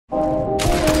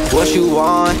What you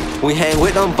want? We hang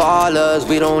with them ballers,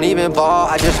 we don't even ball.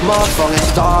 I just motherfucking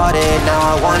started,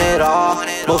 now I want it all.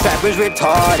 Most rappers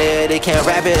retarded, they can't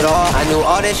rap it all. I knew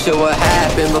all this shit would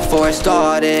happen before it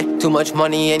started. Too much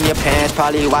money in your pants,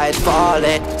 probably why it's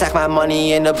falling. Stack my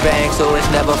money in the bank so it's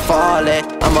never falling.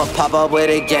 I'ma pop up with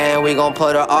it again, we gon'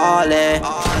 put her all in.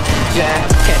 Yeah,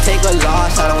 can't take a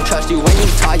loss, I don't trust you when you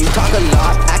talk a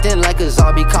lot. Acting like a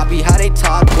zombie, copy how they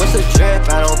talk. What's the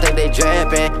drip? I don't think they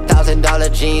drippin'.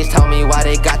 $1,000 jeans, tell me why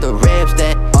they got the ribs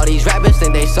then. All these rappers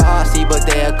think they saucy, but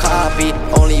they a copy.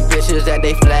 Only bitches that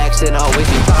they flexin', always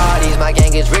be bodies. My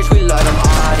gang is rich, we love them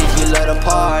oddies, we love to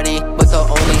party. But the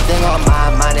only thing on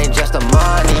my mind ain't just the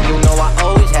money. You know I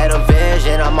always had a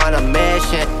vision, I'm on a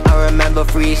mission. I remember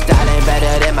freestyling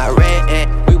better than my written.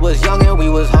 We was young and we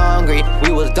was hungry,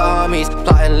 we was dummies.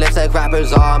 Plotting lists like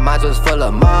rappers are, mine was full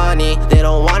of money. They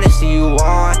don't wanna see you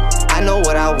on, I know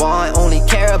what I want. Only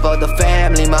care about the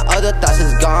family, my other thoughts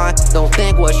is gone. Don't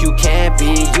think what you can't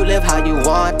be, you live how you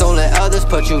want. Don't let others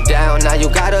put you down, now you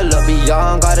gotta look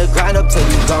beyond. Gotta grind up till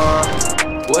you gone.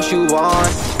 What you want?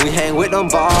 We hang with them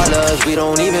ballers, we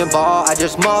don't even ball. I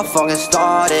just motherfucking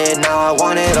started, now I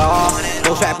want it all.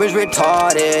 Most rappers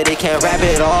retarded, they can't rap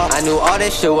it all. I knew all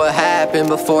this shit would happen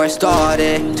before it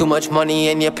started. Too much money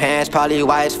in your pants, probably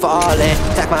why it's falling.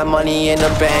 Stack my money in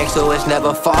the bank so it's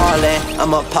never falling.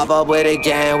 I'ma pop up with it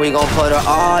again, we gon' put her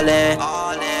all in.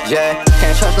 Yeah,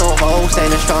 can't trust no hoes,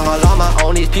 standing strong all on my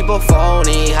own. These people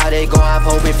phony, how they gon' have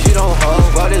hope if you don't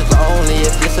hold? World is lonely,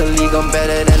 if this a league I'm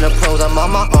better than the pros. I'm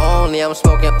on my only, I'm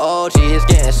smoking OG, it's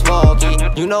getting smoky.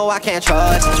 You know I can't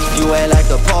trust, you ain't like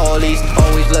the police.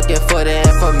 Always looking for the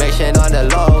information on the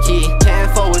low key.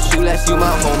 Can't fuck with you less you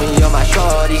my homie, you're my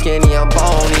shorty. Skinny, I'm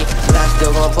bony, but I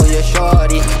still gon' pull your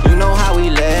shorty. You know how we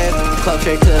live, club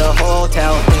straight to the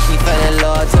hotel. Think she fell in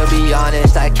love, to be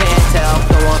honest, I can't tell.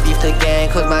 Don't want beef the gang,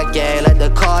 cause my gang like the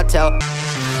cartel.